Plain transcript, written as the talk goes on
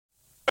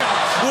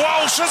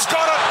Walsh has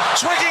got it,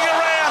 twigging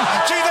around.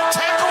 Gee, the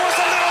tackle was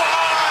a little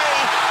high.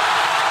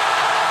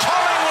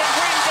 Collingwood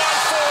win by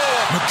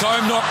 4.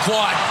 McComb not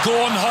quite.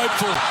 Gawn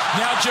hopeful.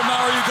 Now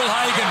Jamari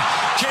Ugle-Hagan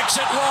kicks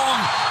it long.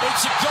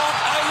 It's got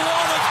a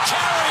lot of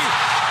carry.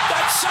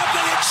 That's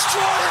something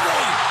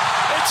extraordinary.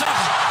 It's a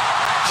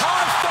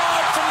high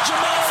five from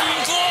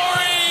Jamari.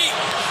 Glory.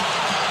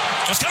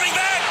 Just coming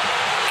back.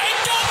 And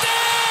got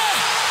there.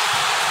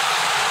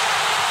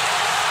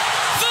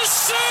 The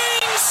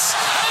Saints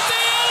at the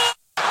end.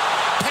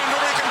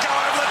 Pendlebury can go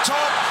over the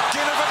top.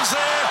 Ginnivan's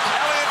there.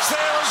 Elliott's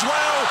there as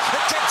well.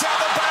 It kicked out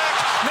the back.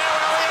 Now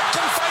Elliott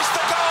can face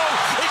the goal.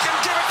 He can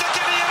give it to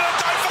Gideon and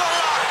go for the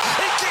lock.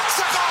 He kicks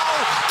the goal.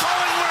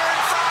 Collingwood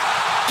in front.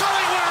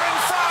 Collingwood in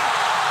front.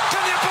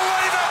 Can you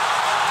believe it?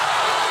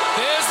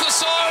 There's the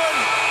siren.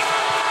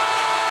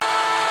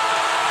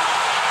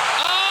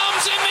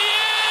 Arms in the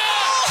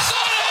air.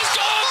 That has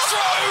gone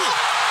through.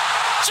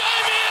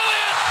 Jamie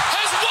Elliott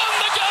has won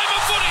the game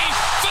of footy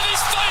for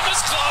this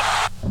famous club.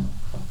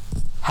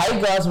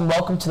 Hey guys, and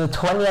welcome to the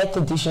 28th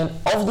edition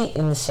of the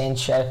In the Sand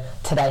Show.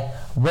 Today,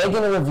 we're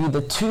going to review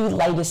the 2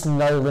 latest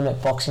No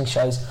Limit boxing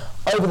shows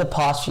over the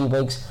past few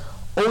weeks.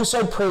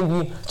 Also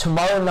preview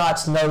tomorrow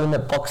night's No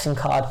Limit boxing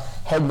card,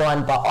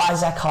 headlined by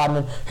Isaac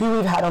Hardman, who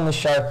we've had on the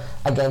show,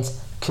 against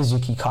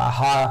Kazuki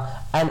Kaihara.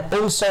 And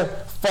also,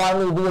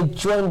 finally, we are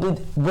joined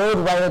with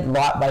world-rated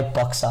lightweight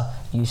boxer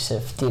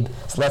Yusuf Dib.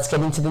 So let's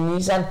get into the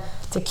news, and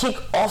to kick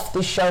off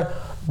this show,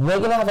 we're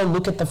going to have a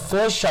look at the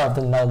first show of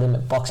the No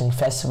Limit Boxing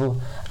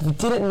Festival. If you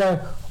didn't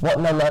know what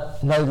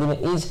No Limit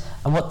is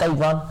and what they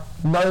run,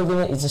 No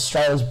Limit is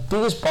Australia's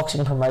biggest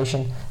boxing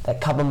promotion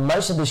that cover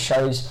most of the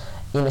shows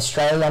in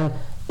Australia. And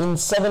in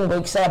 7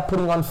 weeks, they are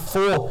putting on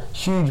 4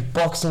 huge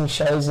boxing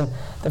shows. And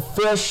the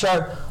first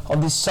show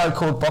of this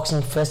so-called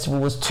boxing festival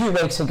was 2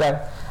 weeks ago.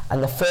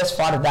 And the first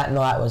fight of that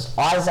night was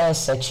Isaiah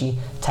Sechi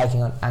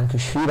taking on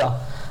Ankush Huda.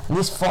 And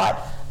this fight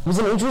was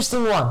an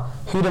interesting one.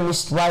 Huda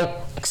missed weight,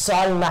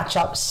 exciting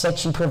matchup.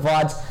 Sechi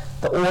provides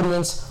the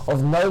audience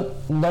of no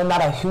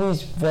matter who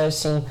he's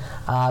versing,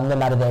 no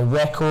matter their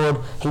record,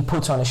 he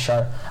puts on a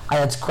show.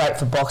 And it's great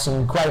for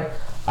boxing, great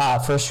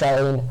for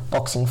Australian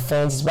boxing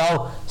fans as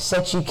well.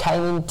 Sechi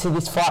came into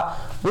this fight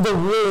with a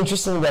really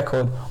interesting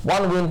record.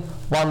 1 win,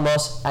 1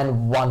 loss,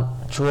 and 1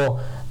 draw.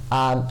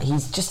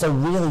 He's just a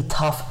really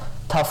tough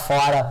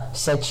fighter,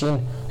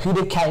 Sechi.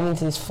 Huda came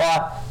into this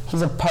fight,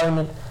 his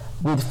opponent,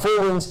 with 4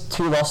 wins,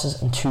 2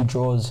 losses, and 2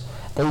 draws.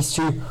 These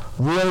two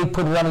really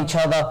put it on each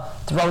other,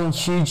 throwing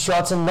huge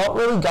shots and not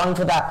really going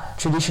for that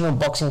traditional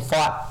boxing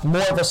fight,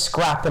 more of a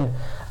scrap, and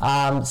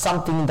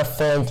something the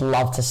fans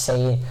love to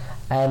see.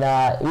 And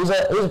it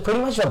was pretty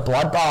much a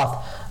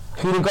bloodbath.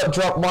 Huda got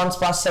dropped once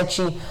by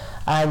Sechi,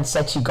 and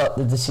Sechi got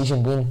the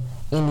decision win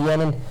in the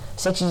end. And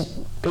Sechi's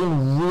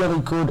been really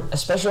good,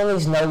 especially on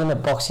these No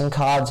Limit boxing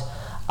cards.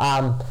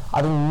 I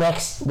think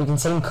next we can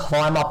see him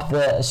climb up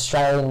the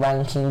Australian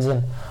rankings,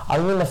 and I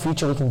think in the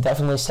future we can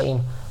definitely see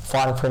him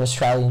fighting for an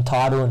Australian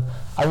title. And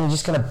I think he's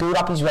just going to build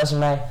up his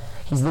resume.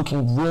 He's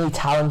looking really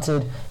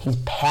talented. His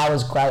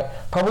power's great.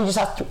 Probably just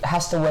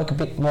has to work a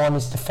bit more on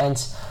his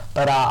defence,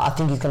 but I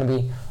think he's going to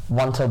be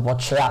one to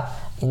watch out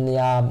in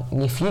the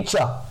near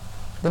future.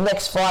 The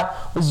next fight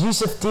was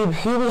Yusuf Dib,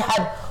 who we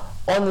had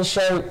on the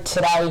show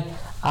today,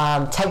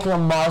 taking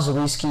on Miles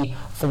Zalewski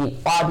for the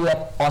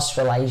IBF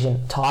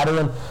Australasian title.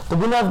 And the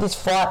winner of this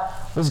fight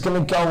was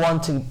going to go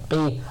on to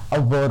be a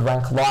world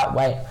rank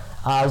lightweight.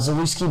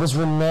 Zalewski was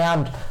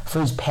renowned for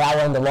his power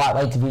in the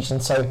lightweight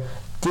division, so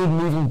Dib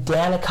moving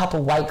down a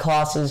couple weight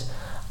classes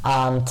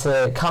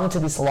to come to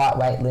this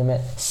lightweight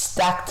limit,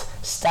 stacked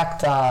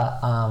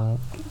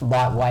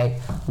lightweight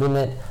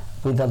limit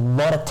with a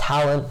lot of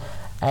talent.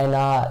 And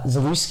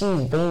Zalewski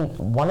has been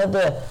one of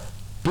the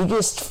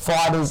biggest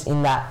fighters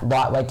in that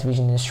lightweight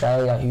division in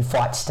Australia who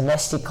fights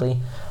domestically,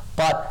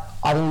 but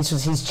I think this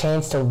was his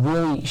chance to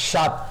really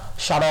shut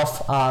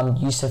off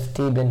Yusuf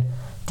Dib. And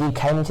Dib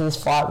came into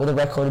this fight with a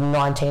record of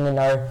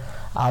 19-0.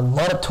 A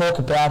lot of talk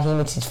about him.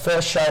 It's his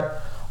first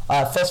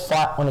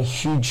fight on a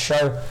huge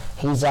show.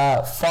 He's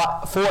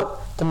fought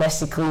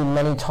domestically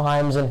many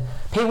times, and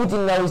people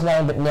didn't know his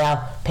name, but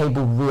now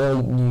people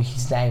really knew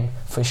his name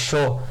for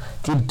sure.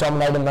 Dib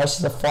dominated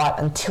most of the fight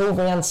until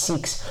round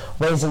 6,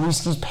 where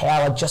Zalewski's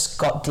power just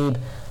got Dib.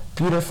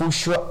 Beautiful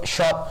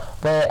shot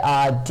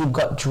where Dib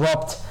got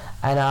dropped,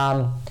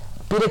 and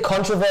bit of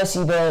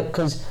controversy there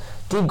because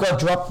Dib got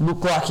dropped,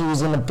 looked like he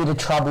was in a bit of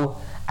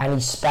trouble, and he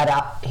spat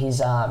out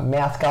his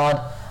mouth guard.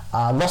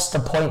 Lost a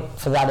point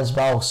for that as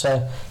well.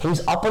 So he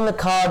was up on the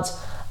cards.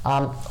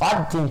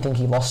 I didn't think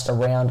he lost a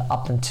round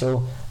up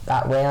until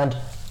that round,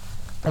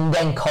 and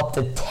then copped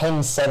a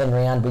 10-7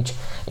 round, which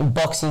in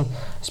boxing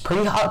is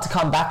pretty hard to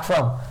come back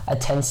from, a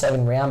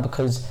 10-7 round,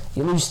 because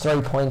you lose 3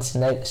 points,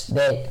 and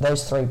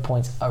those 3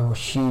 points are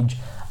huge.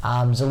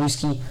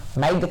 Zalewski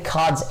made the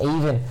cards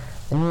even.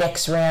 The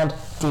next round,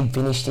 Dib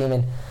finished him,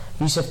 and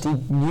Yusuf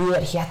Dib knew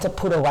that he had to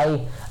put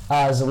away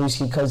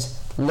Zalewski, because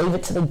leave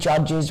it to the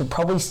judges, would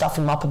probably stuff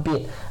him up a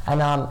bit,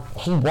 and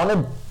he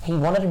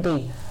wanted to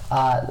be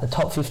the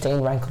top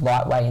 15 ranked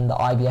lightweight in the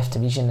IBF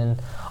division,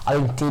 and I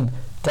think Dib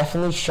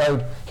definitely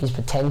showed his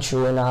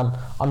potential, and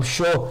I'm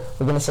sure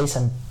we're going to see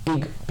some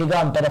bigger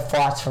and better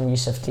fights from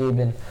Yusuf Dib,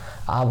 and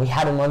we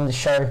had him on the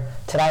show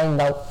today, and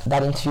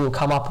that interview will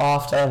come up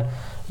after, and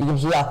you can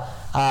hear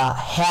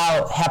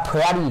how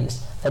proud he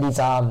is that he's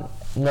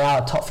now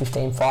a top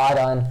 15 fighter,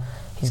 and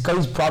he's got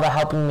his brother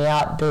helping him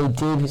out, Billy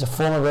Dib, who's a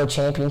former world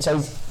champion, so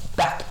he's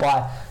backed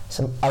by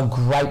a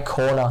great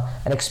corner,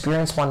 an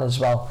experienced one as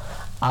well,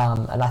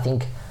 and I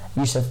think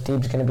Yusuf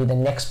Dib's going to be the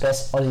next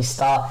best Aussie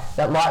star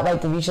that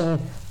lightweight division,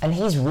 and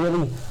he's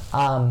really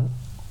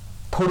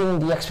putting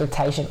the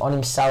expectation on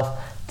himself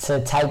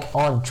to take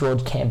on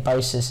George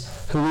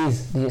Kambosos, who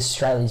is the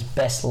Australia's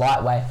best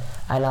lightweight,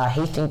 and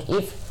he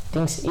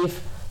thinks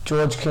if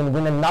George can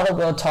win another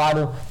world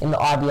title in the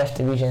IBF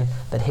division,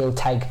 that he'll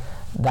take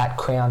that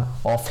crown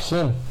off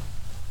him.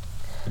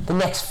 The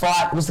next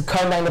fight was the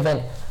co-main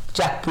event,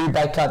 Jack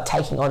Brubaker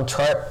taking on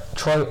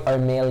Troy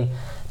O'Malley.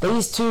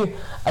 These two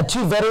are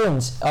two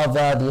veterans of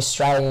the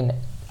Australian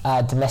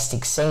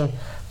domestic scene.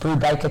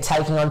 Brubaker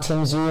taking on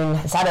Tim Tszyu,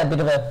 has had a bit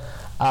of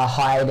a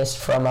hiatus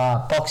from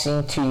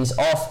boxing, 2 years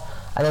off,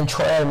 and then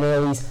Troy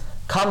O'Malley's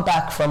come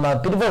back from a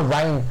bit of a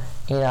reign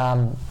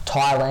in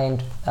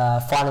Thailand,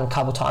 fighting a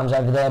couple times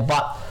over there,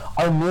 but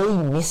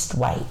O'Malley missed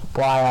weight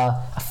by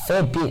a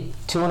fair bit,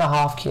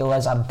 2.5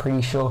 kilos I'm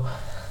pretty sure,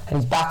 and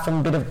he's back from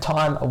a bit of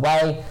time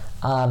away.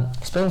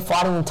 He's been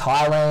fighting in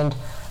Thailand,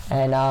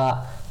 and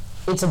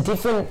it's a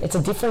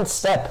different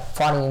step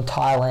fighting in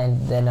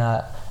Thailand than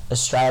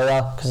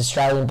Australia, because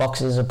Australian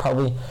boxers are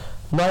probably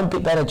known a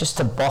bit better just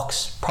to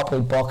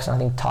properly box, and I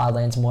think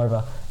Thailand's more of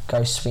a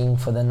go swing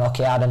for the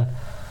knockout, and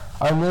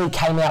O'Malley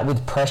came out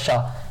with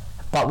pressure,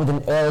 but with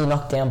an early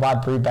knockdown by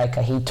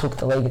Brubaker, he took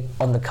the lead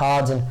on the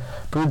cards, and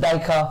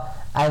Brubaker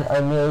and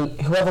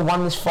O'Malley, whoever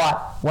won this fight,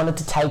 wanted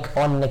to take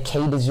on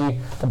Nikita Tszyu,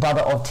 the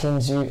brother of Tim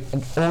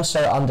Tszyu, also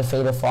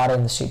undefeated fighter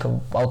in the super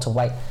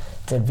welterweight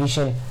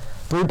division.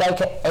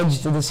 Brubaker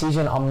edged the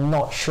decision. I'm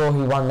not sure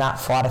who won that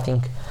fight. I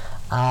think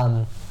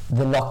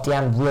the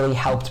knockdown really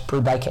helped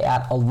Brubaker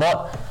out a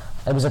lot.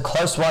 It was a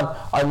close one.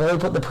 O'Malley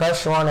put the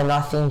pressure on, and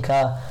I think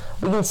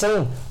we can see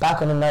him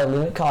back on the No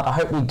Limit card. I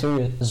hope we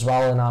do as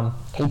well, and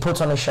he puts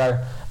on a show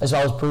as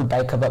well as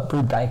Brubaker, but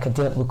Brubaker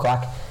didn't look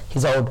like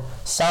his old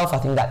self. I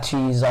think that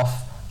 2 years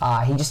off,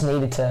 he just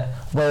needed to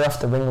wear off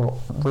the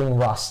ring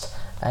rust,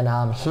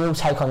 and he'll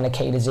take on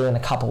Nikita Tszyu in a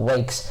couple of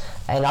weeks,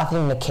 and I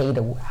think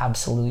Nikita will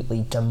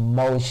absolutely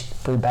demolish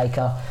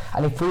Brubaker,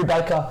 and if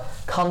Brubaker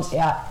comes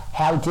out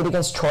how he did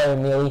against Troy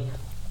O'Malley,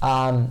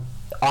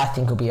 I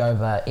think it'll be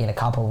over in a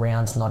couple of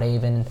rounds, not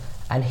even,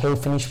 and he'll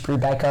finish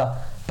Brubaker,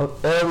 but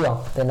earlier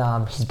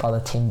than his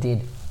brother Tim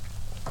did.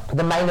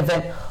 The main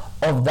event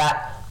of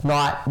that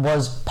night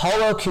was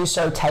Paulo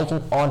Cuso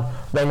taking on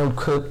Reynold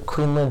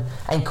Quinlan,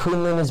 and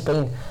Quinlan has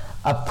been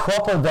a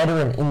proper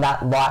veteran in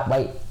that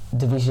lightweight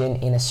division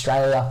in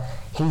Australia.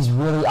 He's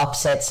really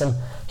upset some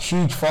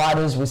huge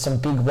fighters with some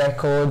big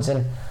records,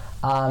 and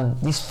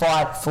this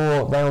fight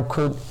for Reynold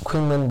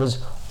Quinlan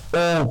was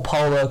all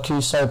Paulo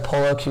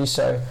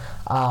Cuso,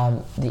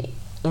 the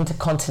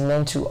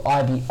Intercontinental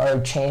IBO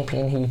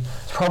champion, who's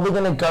probably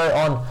going to go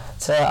on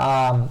to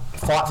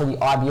fight for the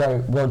IBO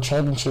World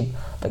Championship,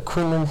 but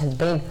Quinlan has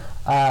been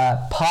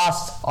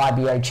past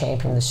IBO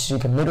champion in the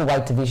super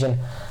middleweight division,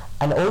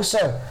 and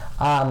also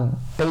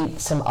beat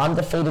some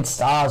undefeated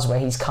stars where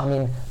he's come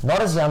in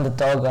not as the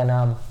underdog, and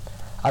and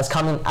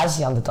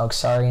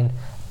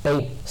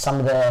beat some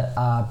of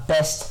the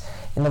best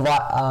in the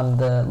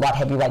light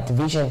heavyweight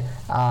division,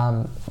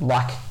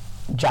 like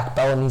Jack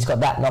Bowen. He's got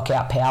that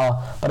knockout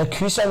power, but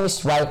Cuso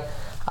missed weight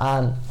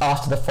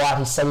after the fight.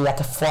 He said he had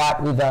to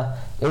fight with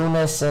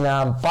illness, and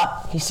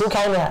but he still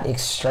came out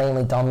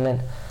extremely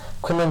dominant.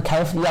 Quinlan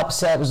came for the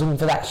upset, was looking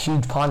for that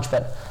huge punch,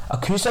 but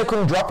Cuso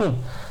couldn't drop him.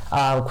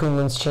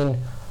 Quinlan's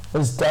chin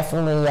was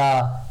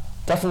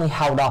definitely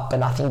held up,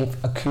 and I think if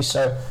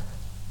Cuso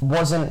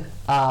wasn't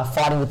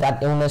fighting with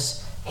that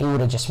illness, he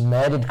would have just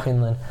murdered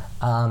Quinlan.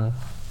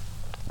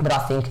 But I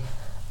think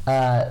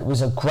it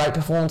was a great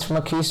performance from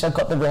Cuso.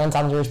 Got the rounds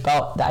under his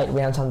belt, the 8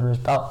 rounds under his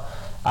belt.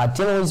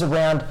 Didn't lose a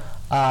round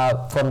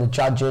from the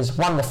judges.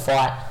 Won the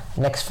fight.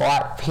 Next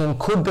fight for him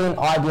could be an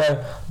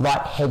IBO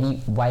light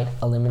heavyweight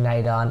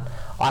eliminator, and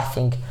I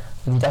think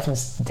we can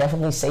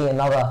definitely see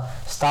another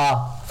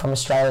star from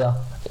Australia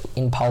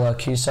in Paulo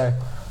Cuso.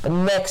 But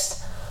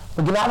next,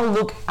 we're going to have a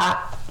look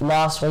at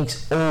last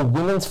week's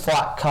all-women's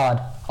fight card,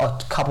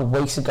 a couple of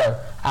weeks ago,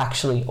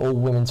 actually,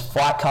 all-women's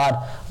fight card,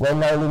 where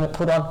No Limit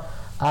put on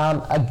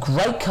a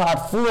great card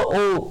full of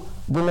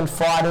all-women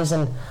fighters,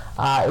 and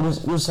it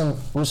was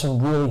some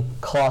really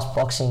class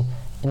boxing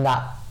in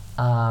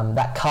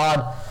that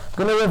card.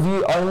 We're going to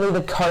review only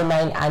the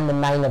co-main and the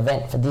main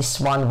event for this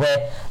one,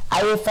 where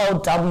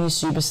AFLW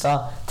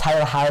superstar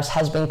Taylor Harris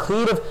has been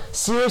cleared of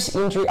serious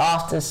injury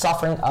after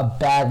suffering a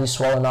badly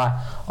swollen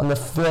eye on the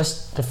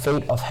first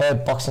defeat of her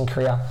boxing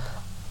career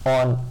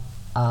on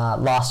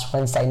last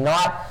Wednesday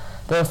night.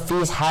 there are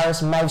fears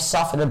Harris may have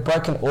suffered a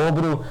broken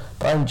orbital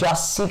bone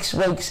just 6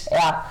 weeks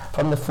out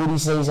from the footy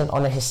season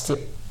on a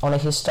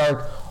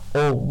historic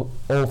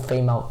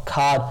all-female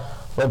card,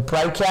 where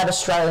breakout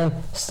Australian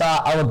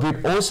star Ella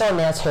Boot also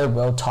announced her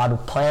world title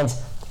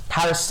plans.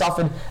 Harris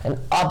suffered an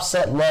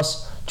upset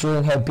loss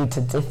during her bid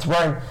to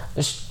dethrone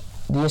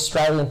the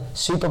Australian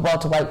Super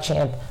Welterweight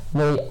champ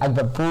Millie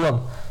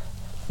Agbabulam.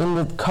 In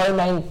the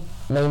co-main,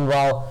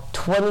 meanwhile,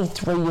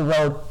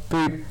 23-year-old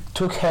Boot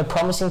took her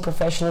promising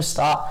professional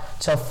start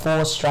to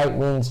 4 straight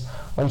wins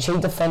when she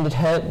defended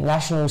her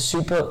national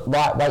super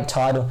lightweight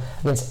title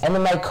against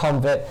MMA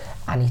convert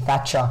Annie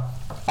Thatcher.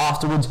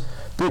 Afterwards,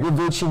 Boot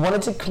revealed she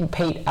wanted to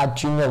compete at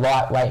junior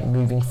lightweight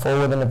moving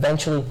forward and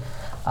eventually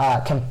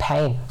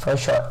campaign for a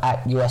shot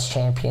at US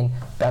champion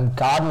Bam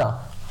Gardner.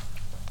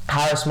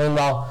 Harris,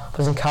 meanwhile,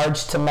 was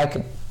encouraged to make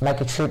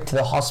a trip to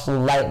the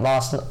hospital late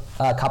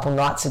couple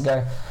nights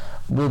ago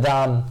with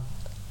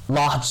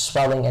large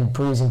swelling and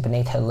bruising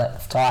beneath her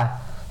left eye.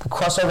 The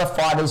crossover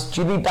fighter is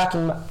due to be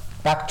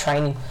back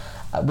training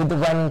with the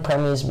reigning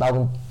premiers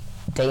Melbourne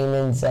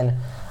Demons, and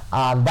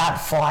that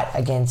fight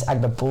against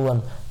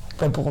Agbabulam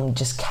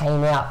just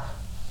came out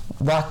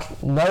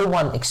like no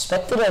one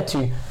expected her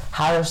to.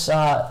 Harris,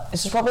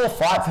 this is probably a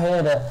fight for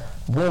her to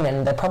win,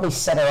 and they probably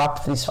set her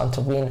up for this one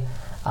to win,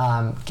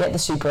 get the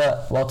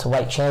super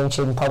welterweight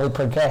championship, and probably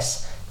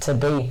progress to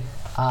be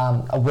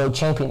a world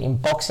champion in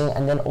boxing,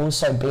 and then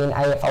also be an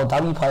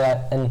AFLW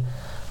player. And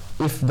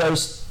if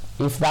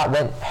that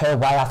went her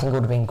way, I think it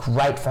would have been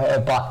great for her.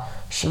 But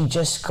she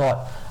just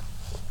got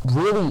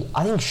really,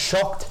 I think,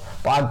 shocked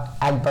by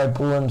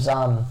Agbabulam's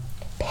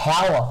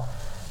power.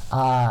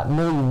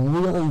 Millie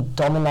really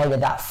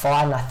dominated that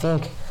fight, and I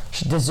think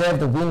she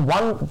deserved the win.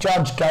 One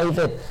judge gave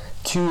it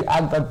to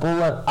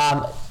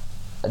Agbabulam.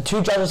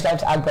 2 judges gave it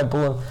to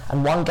Agbabulam,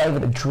 and 1 gave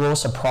it a draw,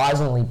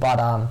 surprisingly. But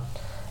it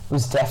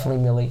was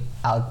definitely Millie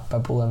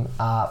Agbabulam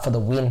for the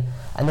win.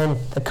 And then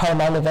the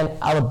co-main event,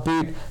 Ella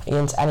Boot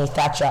against Annie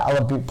Thatcher.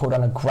 Ella Boot put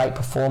on a great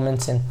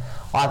performance, and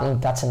I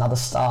think that's another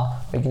star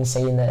we can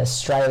see in the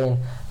Australian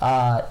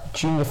the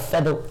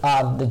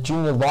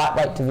junior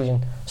lightweight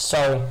division.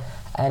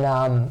 And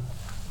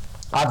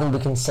I think we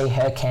can see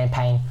her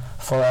campaign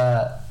for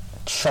a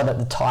shot at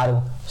the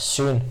title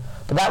soon.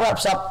 But that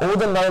wraps up all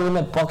the No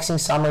Limit boxing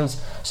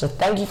summaries. So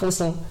thank you for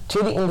listening to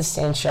the In The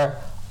Stand show.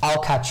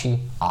 I'll catch you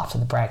after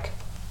the break.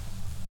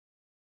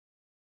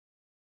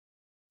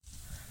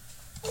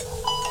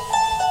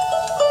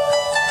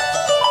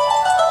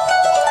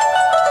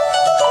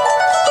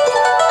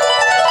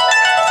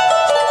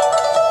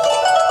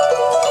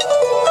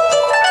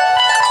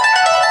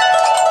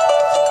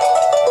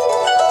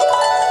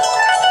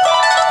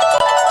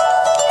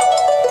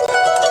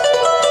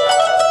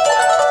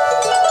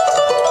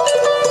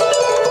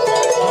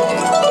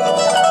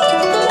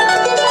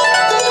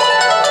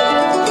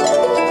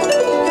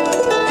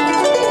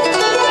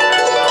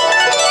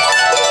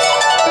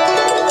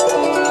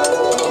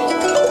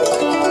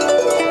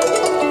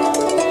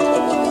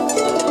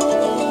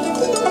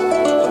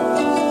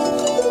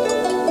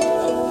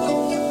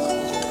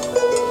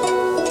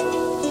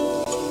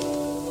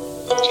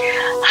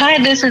 Hi,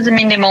 this is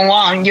Mindy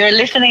Wang. You're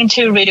listening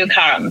to Radio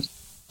Karam.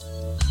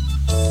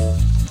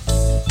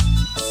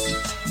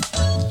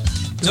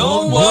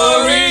 Don't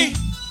worry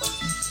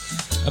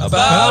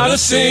about a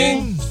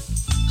thing,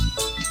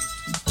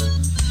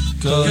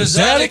 'cause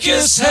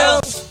Atticus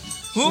Health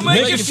will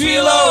make you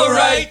feel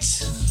alright.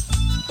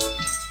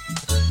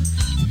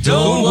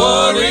 Don't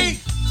worry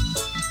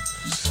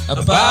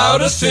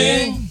about a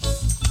thing,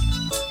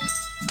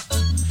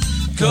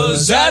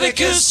 'cause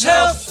Atticus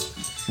Health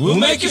will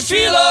make you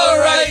feel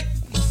alright.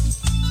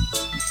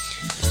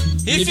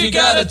 If you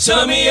got a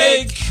tummy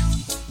ache,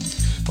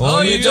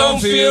 or you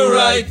don't feel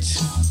right,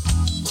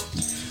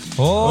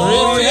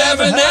 or if you have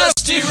a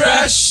nasty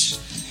rash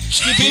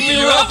keeping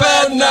you up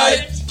at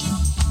night,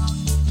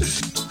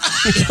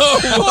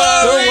 don't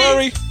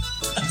worry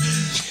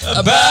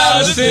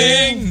about a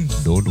thing.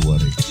 Don't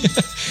worry.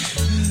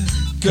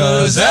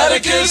 'Cause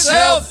Atticus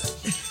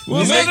Health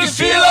will make you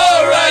feel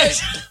alright.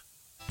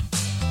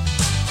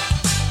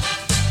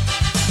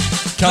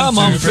 Come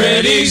on,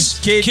 Freddy's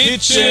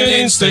Kitchen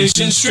in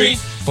Station Street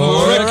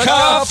for a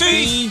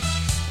coffee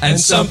and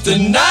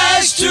something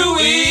nice to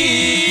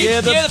eat.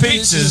 Yeah, the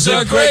pizzas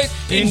are great.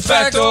 In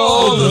fact,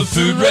 all the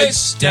food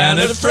rates down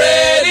at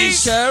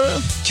Freddy's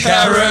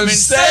Karam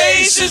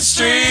Station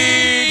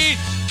Street.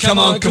 Come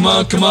on, come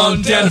on, come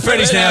on, down to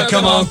Freddy's now.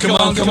 Come on, come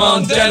on, come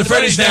on, down to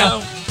Freddy's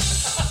now.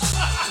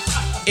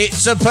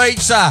 It's a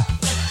pizza.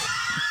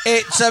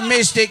 It's a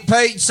Mystic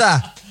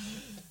Pizza.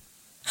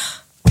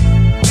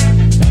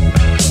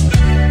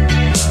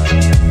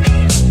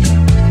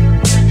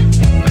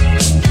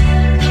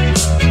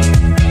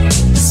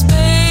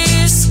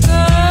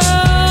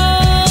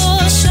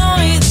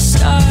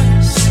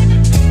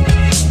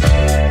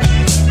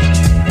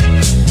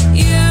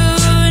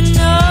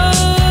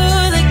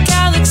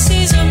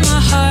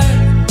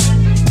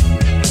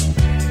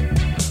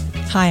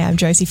 Hi, I'm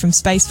Josie from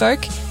Space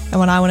Folk, and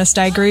when I want to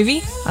stay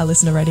groovy, I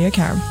listen to Radio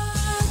Karam.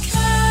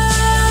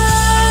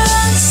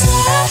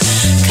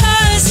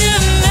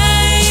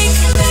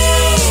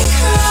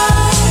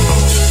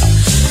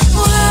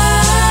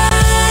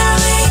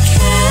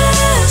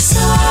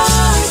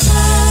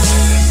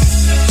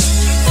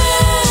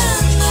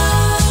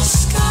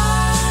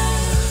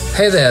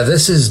 Hey there,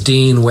 this is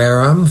Dean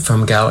Wareham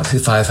from Galaxy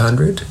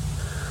 500.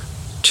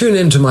 Tune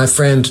in to my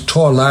friend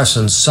Tor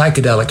Larson's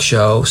psychedelic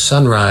show,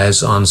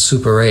 Sunrise, on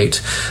Super 8.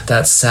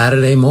 That's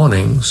Saturday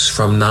mornings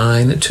from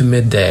 9 to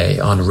midday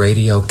on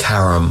Radio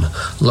Karam,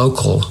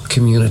 local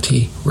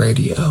community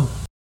radio.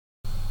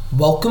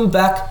 Welcome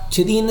back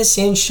to the In the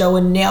Sand show,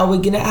 and now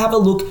we're going to have a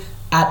look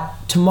at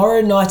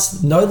tomorrow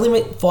night's No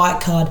Limit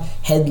fight card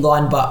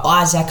headlined by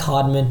Isaac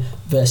Hardman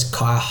versus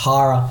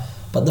Kaihara.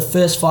 But the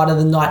first fight of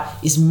the night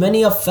is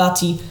Manir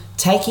Fati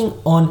taking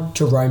on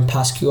Jerome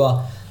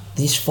Pascua.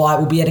 This fight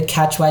will be at a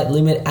catchweight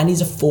limit and is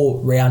a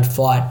 4-round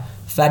fight.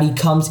 Fati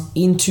comes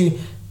into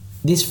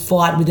this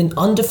fight with an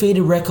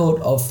undefeated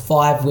record of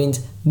 5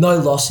 wins, no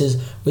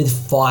losses, with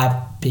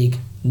 5 big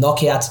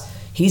knockouts.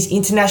 His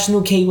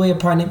international Kiwi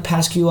opponent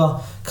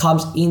Pascua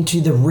comes into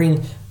the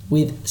ring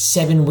with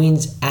 7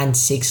 wins and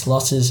 6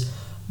 losses.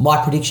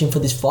 My prediction for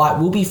this fight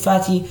will be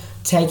Fati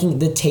taking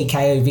the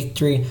TKO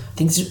victory.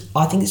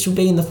 I think this will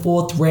be in the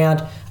 4th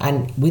round,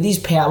 and with his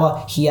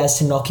power, he has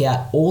to knock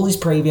out all his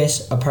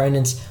previous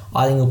opponents.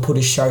 I think he'll put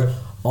a show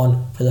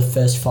on for the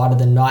first fight of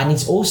the night.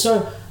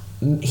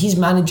 And his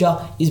manager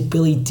is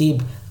Billy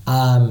Dibb,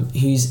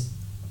 who's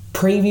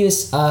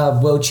previous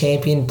world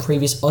champion,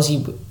 previous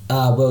Aussie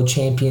world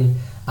champion.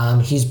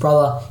 His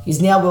brother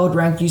is now world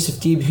ranked Yusuf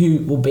Dibb,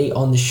 who will be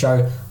on the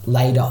show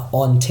later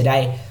on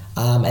today.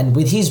 And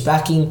with his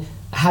backing,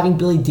 having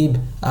Billy Dibb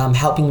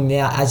helping him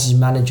out as his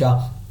manager,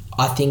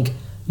 I think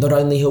not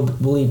only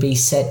will he be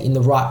set in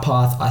the right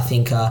path, I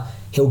think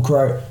he'll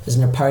grow as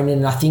an opponent,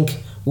 and I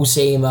think we'll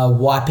see him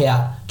wipe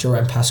out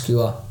Jerome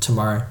Pascua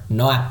tomorrow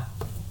night.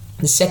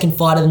 The second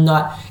fight of the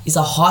night is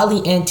a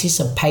highly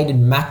anticipated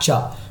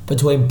matchup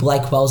between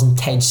Blake Wells and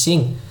Tej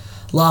Singh.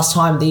 Last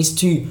time these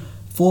two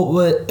fought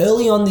were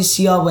early on this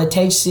year, where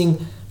Tej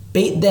Singh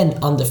beat then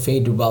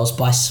undefeated Wells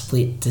by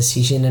split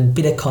decision, and a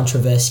bit of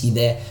controversy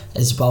there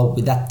as well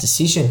with that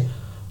decision.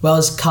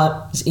 Wells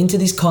comes into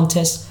this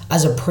contest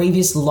as a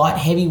previous light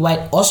heavyweight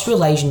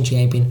Australasian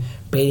champion,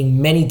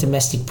 beating many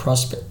domestic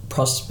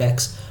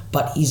prospects,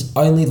 but his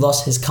only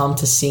loss has come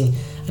to Singh,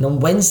 and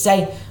on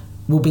Wednesday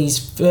will be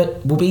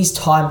his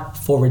time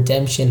for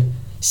redemption.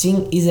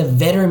 Singh is a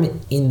veteran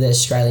in the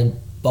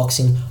Australian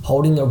boxing,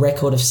 holding a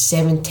record of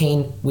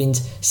 17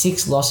 wins,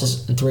 6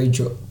 losses and 3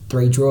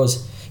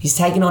 draws. He's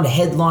taken on a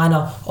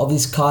headliner of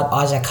this card,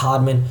 Isaac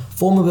Hardman,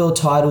 former world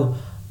title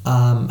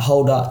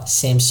holder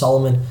Sam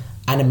Solomon,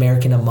 and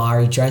American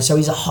Amari Jones. So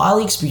he's a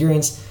highly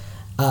experienced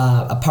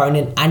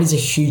opponent, and he's a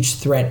huge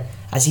threat,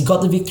 as he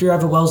got the victory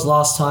over Wells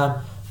last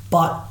time.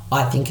 But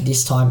I think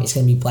this time it's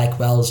going to be Blake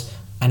Wells,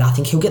 and I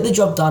think he'll get the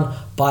job done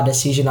by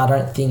decision. I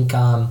don't think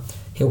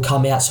he'll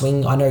come out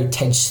swinging. I know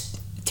Tej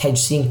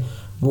Singh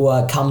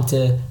will come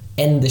to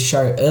end the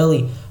show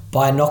early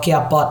by a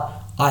knockout, but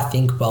I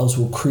think Wells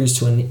will cruise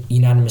to a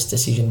unanimous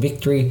decision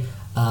victory,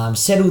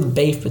 settle the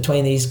beef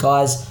between these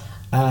guys,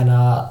 and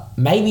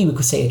maybe we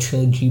could see a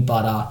trilogy,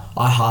 but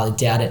I highly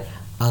doubt it.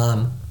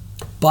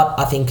 But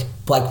I think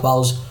Blake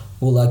Wells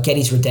will get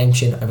his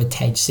redemption over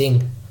Tej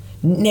Singh.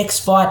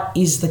 Next fight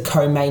is the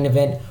co-main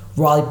event,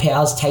 Riley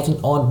Powers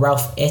taking on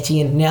Ralph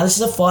Etienne. Now this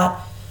is a fight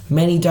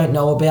many don't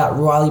know about.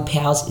 Riley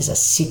Powers is a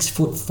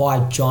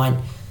 6'5" giant,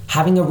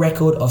 having a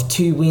record of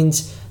 2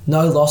 wins,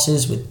 no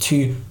losses, with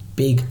 2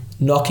 big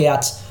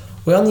knockouts.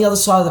 Where on the other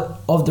side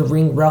of the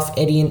ring, Ralph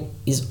Etienne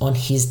is on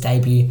his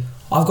debut.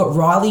 I've got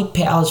Riley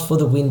Powers for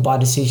the win by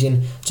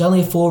decision. It's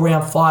only a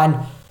 4-round fight.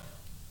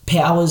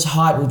 Powers'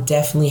 height will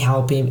definitely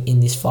help him in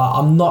this fight.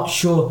 I'm not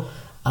sure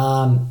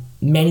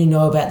many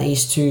know about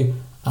these two.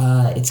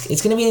 It's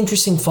going to be an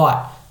interesting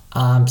fight,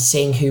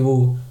 seeing who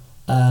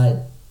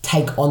will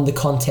take on the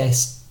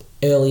contest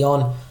early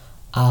on.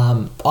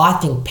 I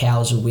think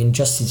Powers will win.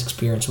 Just his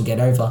experience will get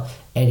over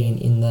Etienne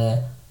in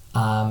the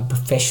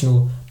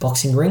professional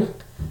boxing ring.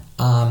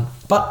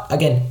 But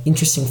again,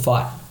 interesting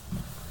fight.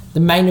 The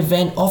main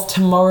event of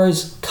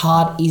tomorrow's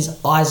card is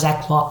Isaac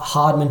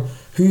Hardman,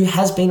 who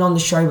has been on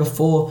the show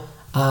before.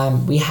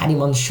 We had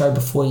him on the show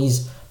before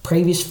his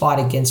previous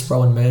fight against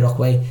Rowan Murdoch,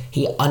 where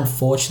he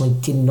unfortunately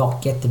did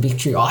not get the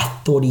victory. I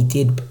thought he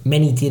did.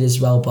 Many did as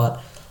well,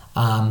 but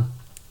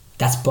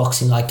that's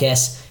boxing, I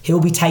guess. He'll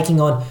be taking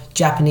on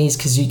Japanese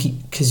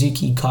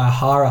Kazuki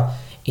Kaihara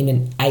in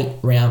an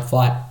 8-round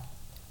fight.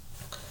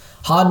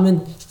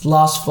 Hardman's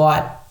last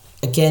fight,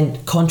 again,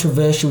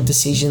 controversial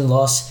decision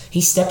loss. He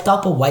stepped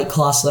up a weight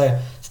class though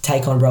to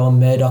take on Rowan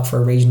Murdoch for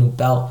a regional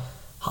belt.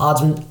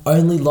 Hardman's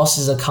only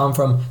losses have come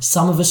from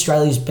some of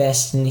Australia's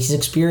best, and his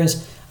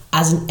experience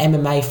as an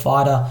MMA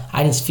fighter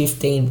and his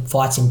 15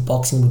 fights in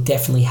boxing will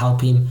definitely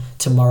help him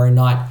tomorrow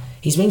night.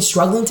 He's been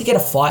struggling to get a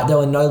fight though,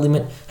 and No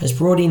Limit has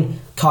brought in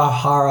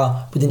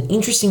Kaihara with an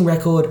interesting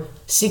record,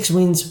 6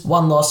 wins,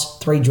 1 loss,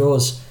 3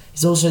 draws.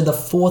 He's also the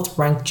 4th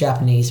ranked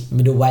Japanese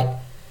middleweight.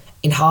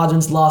 In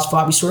Hardman's last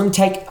fight, we saw him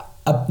take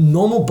a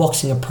normal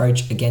boxing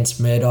approach against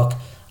Murdoch,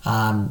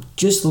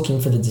 just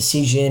looking for the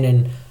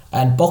decision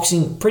and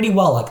boxing pretty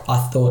well, like I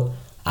thought.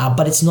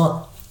 But it's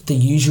not the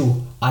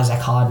usual Isaac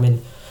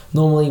Hardman.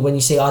 Normally, when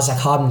you see Isaac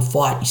Hardman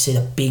fight, you see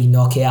the big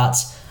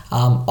knockouts.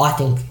 I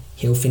think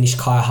he'll finish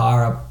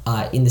Kaihara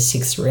in the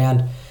 6th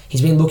round.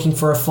 He's been looking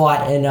for a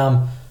fight,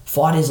 and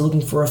fighters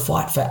looking for a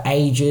fight for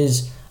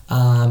ages.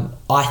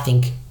 I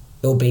think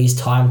it'll be his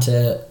time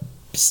to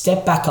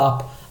step back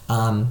up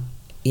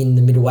in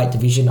the middleweight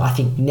division. I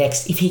think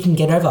next, if he can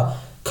get over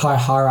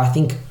Kaihara, I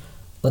think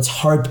let's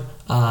hope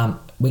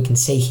we can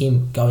see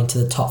him go into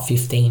the top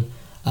 15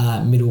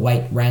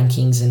 middleweight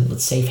rankings, and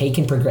let's see if he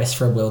can progress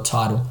for a world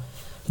title.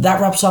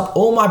 That wraps up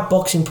all my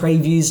boxing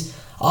previews.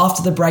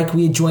 After the break,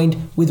 we are joined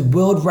with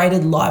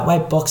world-rated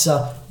lightweight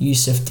boxer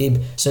Yusuf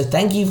Dib. So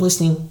thank you for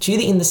listening to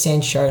the In the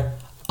Sand Show.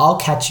 I'll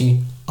catch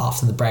you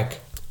after the break.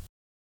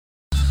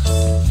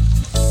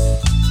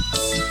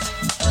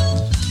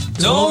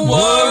 Don't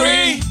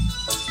worry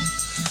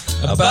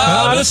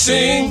about a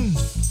thing,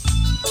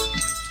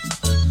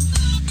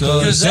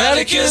 'cause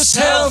Atticus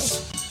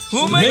Health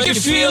will make you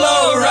feel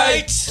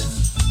alright.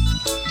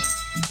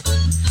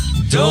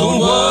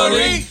 Don't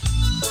worry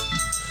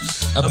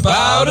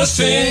about a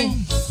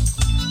thing,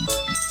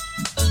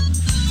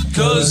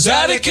 'cause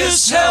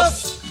Atticus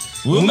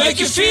Health will make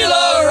you feel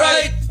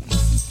alright.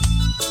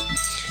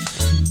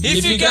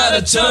 If you got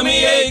a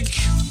tummy ache,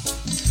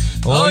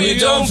 or you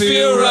don't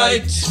feel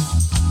right,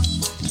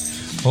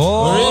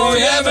 or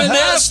you have a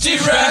nasty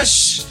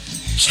rash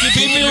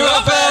keeping you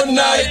up at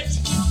night,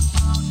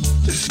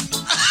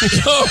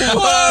 don't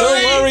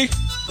worry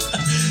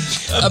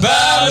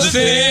about a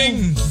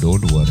thing.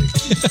 Don't worry.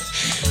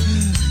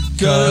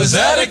 'Cause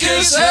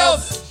Atticus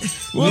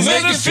Health will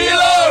make you feel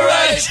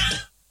alright.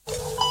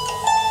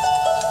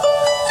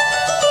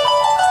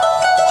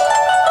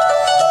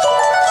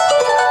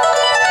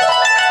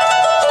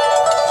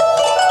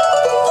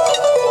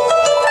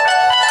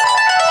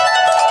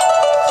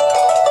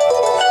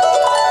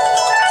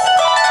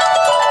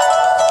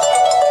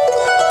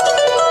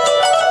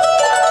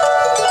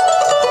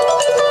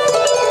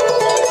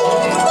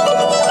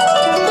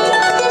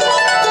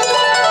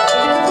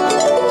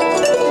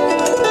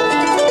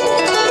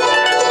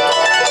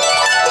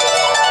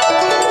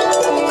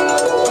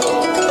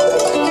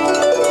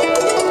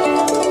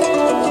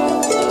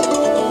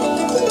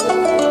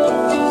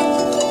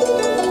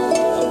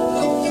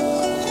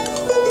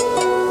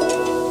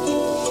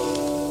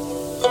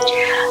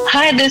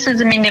 Hi, this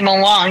is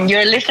Minimum Wang.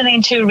 You're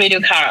listening to Radio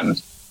Karam.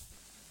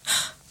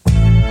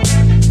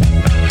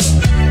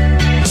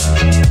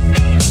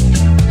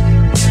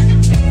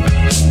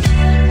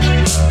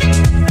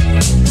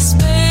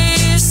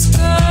 Space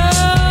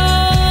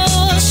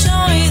girl,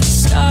 show me the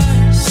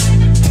stars.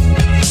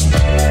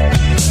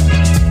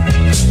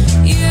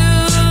 You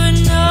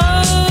know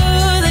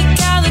the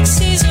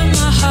galaxies of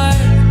my heart.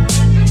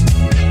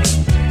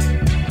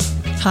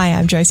 Hi,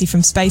 I'm Josie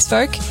from Space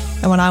Folk,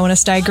 and when I want to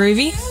stay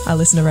groovy, I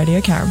listen to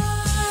Radio Karam.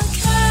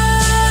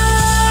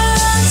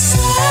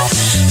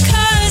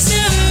 Cause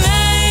you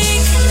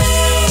make me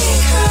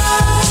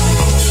cry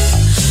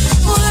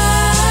when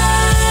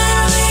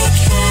we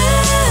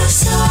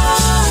kiss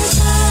our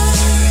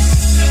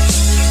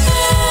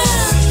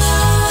in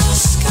the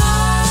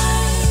sky.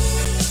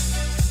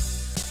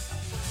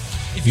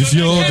 If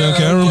you're the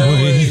Karen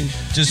way,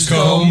 just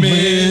call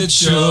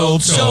Mitchell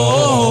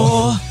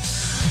Tor.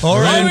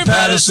 Or in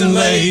Patterson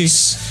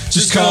Lakes,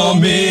 just call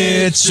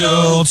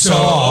Mitchell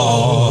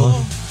Tor.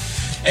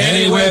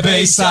 Anywhere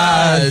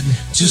Bayside,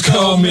 just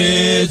call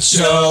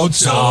Mitchell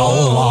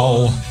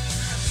Tor.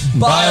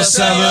 Buy or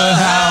sell a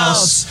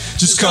house,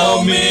 just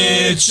call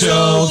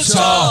Mitchell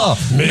Tor.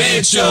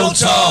 Mitchell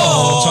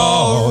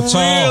Tor.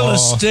 Real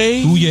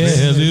estate. Ooh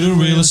yeah, little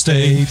real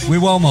estate. We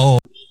want more.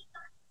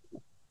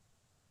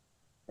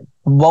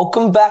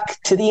 Welcome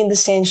back to the In the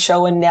Sand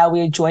Show, and now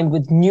we are joined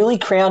with newly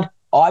crowned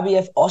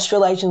IBF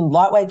Australasian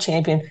lightweight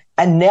champion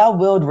and now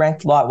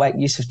world-ranked lightweight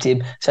Yusuf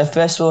Dib. So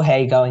first of all, how are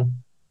you going?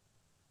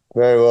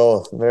 Very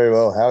well, very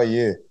well. How are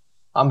you?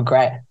 I'm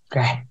great.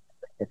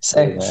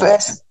 So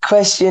first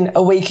question,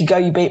 a week ago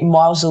you beat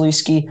Miles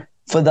Zalewski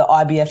for the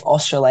IBF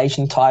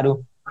Australasian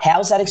title.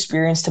 How's that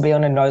experience to be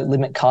on a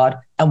no-limit card,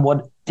 and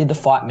what did the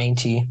fight mean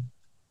to you?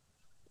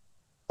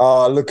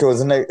 Look, it was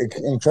an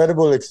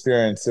incredible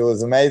experience. It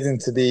was amazing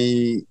to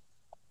be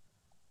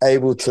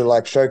able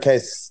to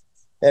showcase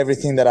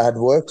everything that I had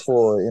worked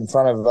for in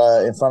front of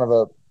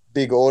a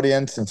big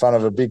audience, in front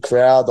of a big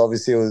crowd.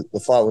 Obviously, the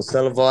fight was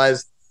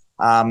televised.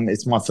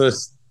 It's my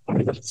first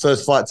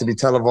fight to be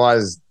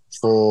televised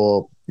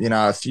for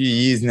a few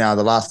years now.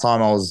 The last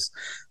time I was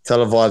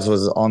televised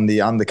was on the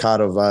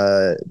undercard of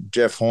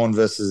Jeff Horn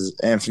versus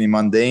Anthony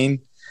Mundine.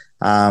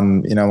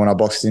 When I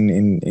boxed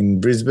in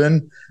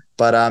Brisbane.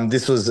 But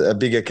this was a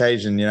big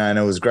occasion, and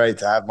it was great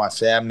to have my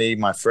family,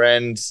 my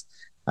friends,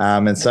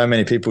 and so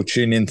many people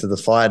tune into the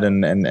fight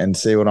and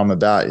see what I'm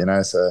about,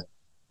 so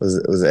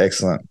it was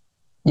excellent.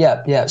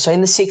 Yeah. So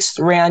in the 6th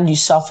round, you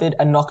suffered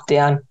a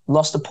knockdown,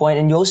 lost a point,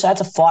 and you also had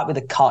to fight with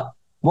a cut.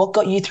 What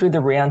got you through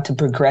the round to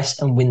progress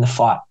and win the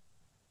fight?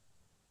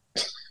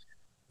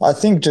 I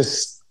think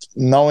just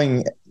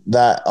knowing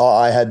that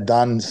I had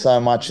done so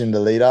much in the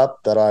lead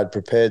up, that I had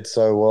prepared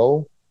so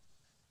well.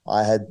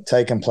 I had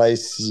taken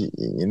place,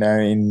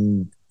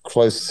 in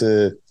close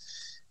to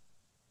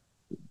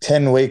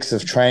 10 weeks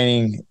of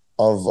training,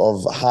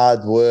 of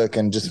hard work,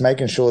 and just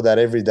making sure that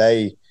every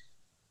day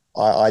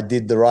I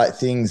did the right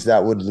things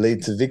that would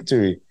lead to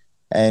victory.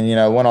 And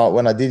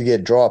when I did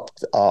get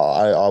dropped,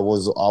 I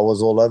was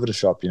all over the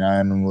shop,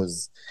 and it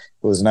was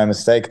no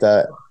mistake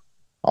that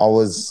I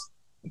was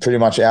pretty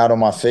much out on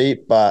my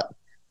feet. But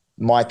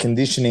my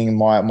conditioning,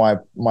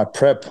 my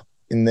prep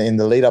in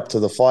the lead up to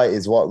the fight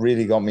is what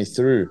really got me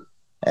through.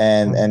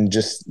 And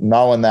just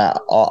knowing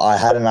that I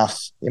had enough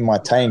in my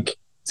tank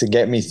to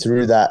get me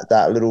through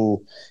that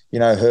little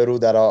hurdle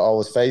that I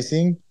was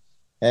facing,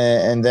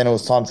 and then it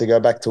was time to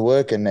go back to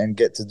work and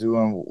get to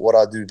doing what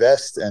I do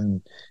best.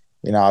 And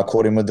I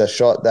caught him with the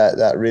shot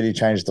that really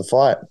changed the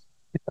fight.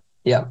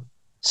 Yeah.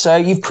 So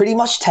you've pretty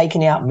much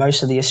taken out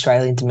most of the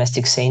Australian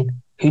domestic scene.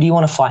 Who do you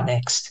want to fight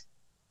next?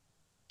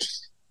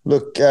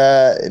 Look,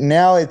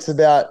 now it's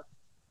about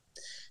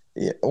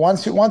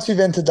once you've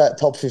entered that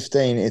top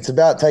 15, it's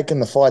about taking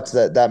the fights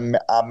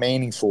that are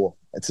meaningful.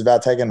 It's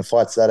about taking the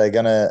fights that are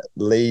going to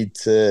lead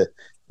to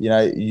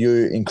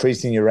you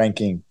increasing your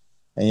ranking.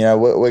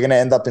 And we're going to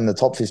end up in the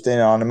top 15.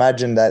 And I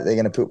imagine that they're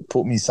going to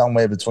put me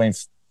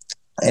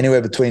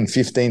anywhere between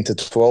 15 to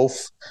 12,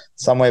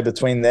 somewhere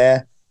between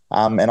there.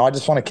 And I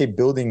just want to keep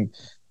building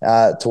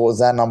towards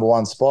that number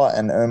one spot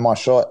and earn my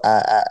shot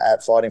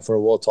at fighting for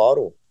a world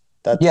title.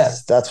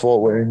 That's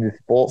what we're in this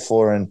sport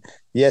for. And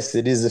yes,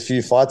 it is a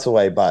few fights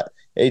away, but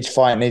each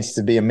fight needs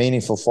to be a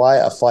meaningful fight,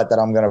 a fight that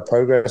I'm going to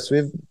progress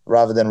with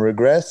rather than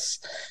regress.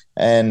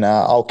 And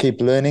I'll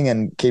keep learning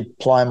and keep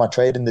plying my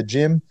trade in the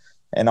gym,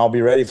 and I'll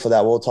be ready for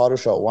that world title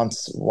shot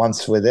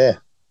once we're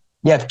there.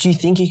 Yeah. Do you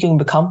think you can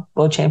become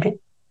world champion?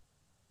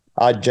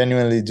 I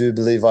genuinely do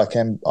believe I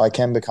can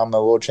become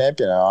a world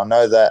champion. I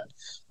know that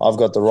I've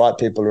got the right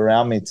people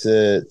around me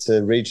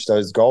to reach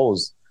those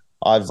goals.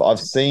 I've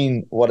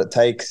seen what it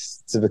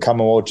takes to become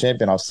a world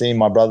champion. I've seen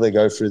my brother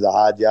go through the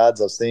hard yards.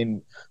 I've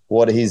seen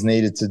what he's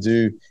needed to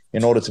do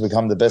in order to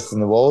become the best in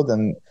the world.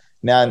 And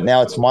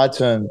now it's my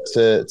turn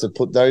to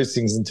put those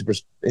things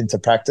into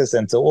practice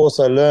and to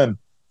also learn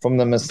from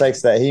the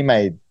mistakes that he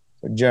made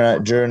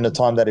during the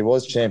time that he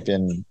was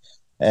champion.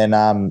 And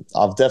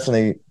I've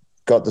definitely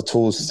got the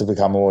tools to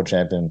become a world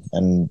champion,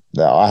 and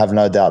I have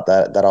no doubt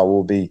that I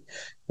will be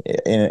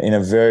in a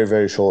very,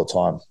 very short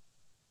time.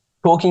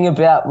 Talking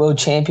about world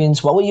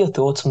champions, what were your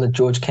thoughts on the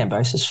George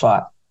Kambosos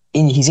fight?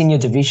 He's in your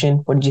division.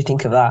 What did you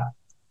think of that?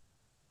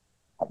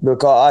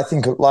 Look, I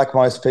think like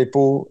most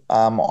people,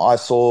 I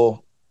saw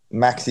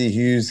Maxi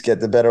Hughes get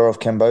the better of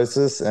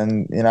Kambosos,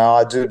 and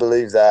I do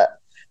believe that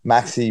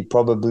Maxi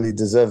probably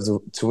deserves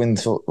to win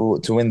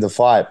the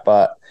fight.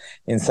 But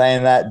in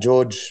saying that,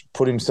 George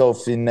put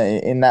himself in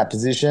that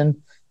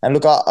position. And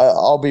look,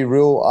 I'll be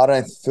real. I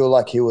don't feel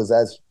like he was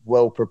as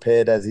well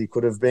prepared as he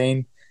could have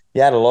been. He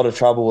had a lot of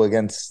trouble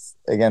against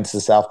the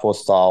southpaw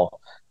style,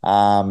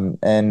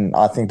 and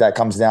I think that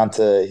comes down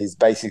to his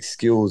basic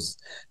skills.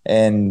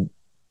 And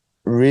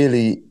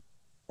really,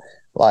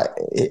 like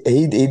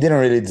he didn't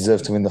really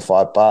deserve to win the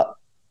fight, but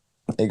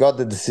he got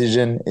the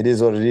decision. It is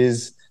what it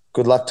is.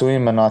 Good luck to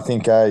him, and I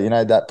think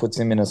that puts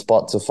him in a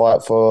spot to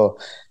fight for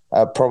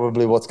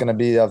probably what's going to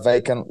be a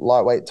vacant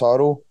lightweight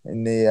title for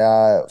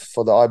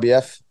the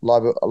IBF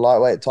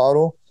lightweight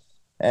title.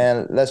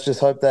 And let's just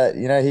hope that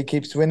he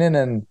keeps winning,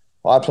 and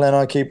I plan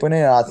on keep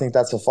winning. And I think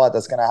that's a fight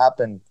that's going to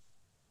happen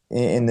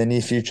in the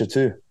near future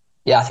too.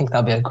 Yeah, I think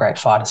that'll be a great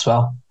fight as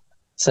well.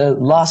 So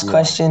last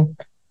question.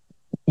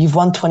 You've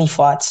won 20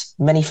 fights,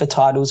 many for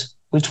titles.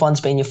 Which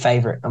one's been your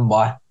favourite and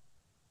why?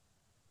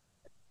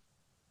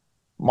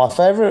 My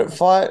favourite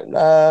fight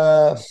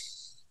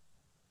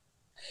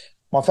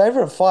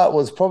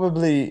was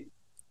probably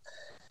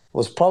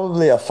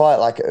a fight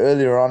like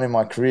earlier on in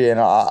my career.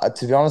 And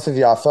to be honest with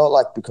you, I felt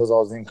like because I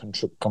was in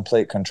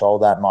complete control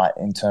that night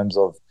in terms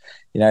of,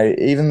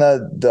 even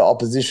though the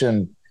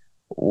opposition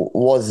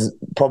was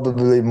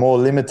probably more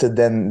limited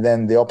than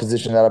the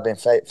opposition that I've been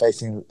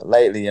facing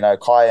lately.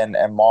 Kai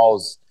and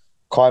Miles,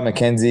 Kai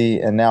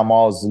McKenzie and now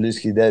Miles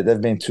Zalewski,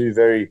 they've been two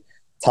very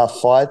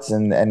tough fights,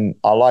 and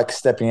I like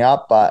stepping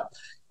up. But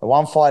the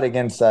one fight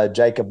against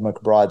Jacob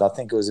McBride, I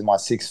think it was in my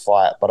sixth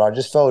fight, but I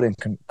just felt in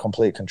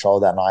complete control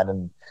that night.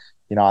 And,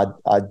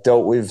 I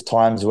dealt with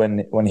times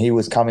when he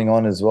was coming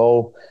on as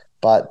well.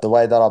 But the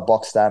way that I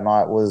boxed that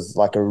night was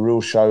like a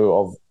real show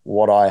of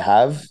what I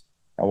have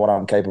and what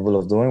I'm capable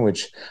of doing,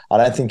 which I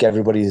don't think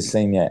everybody has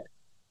seen yet.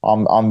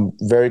 I'm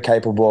very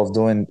capable of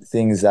doing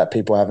things that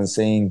people haven't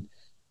seen,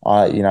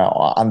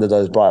 under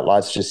those bright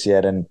lights just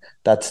yet. And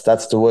that's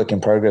the work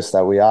in progress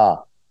that we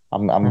are.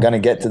 I'm going to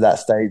get to that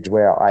stage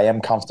where I am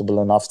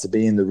comfortable enough to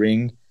be in the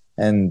ring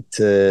and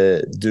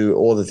to do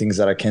all the things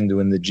that I can do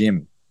in the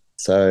gym.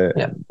 So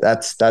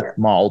that's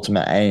my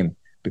ultimate aim,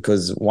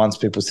 because once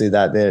people see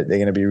that, they're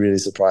going to be really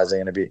surprised.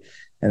 They're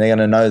going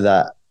to know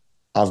that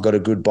I've got a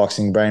good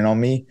boxing brain on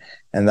me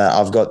and that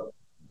I've got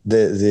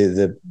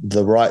the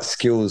right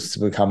skills to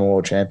become a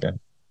world champion.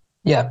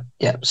 Yeah.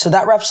 So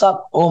that wraps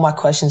up all my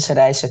questions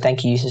today. So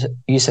thank you,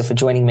 Yusuf, for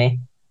joining me.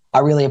 I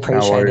really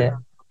appreciate it,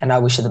 and I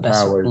wish you the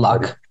best of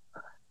luck.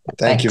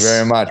 Thank you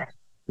very much.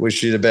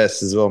 Wish you the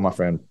best as well, my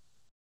friend.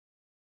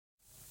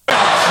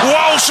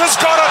 Walsh has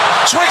got it,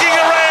 twigging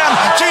around.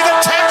 Gee, the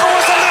tackle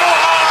was a little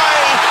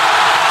high.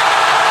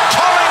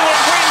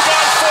 Collingwood win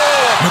by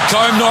 4.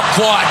 McComb not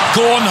quite.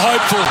 Gawn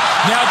hopeful.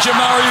 Now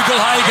Jamari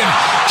Ugle-Hagan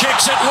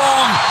kicks it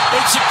long.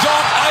 It's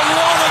got a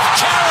lot of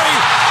carry.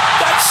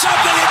 That's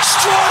something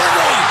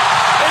extraordinary.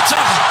 It's a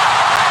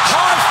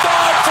high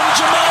five from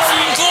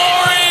Jamari.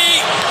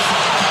 Glory!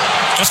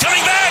 It's coming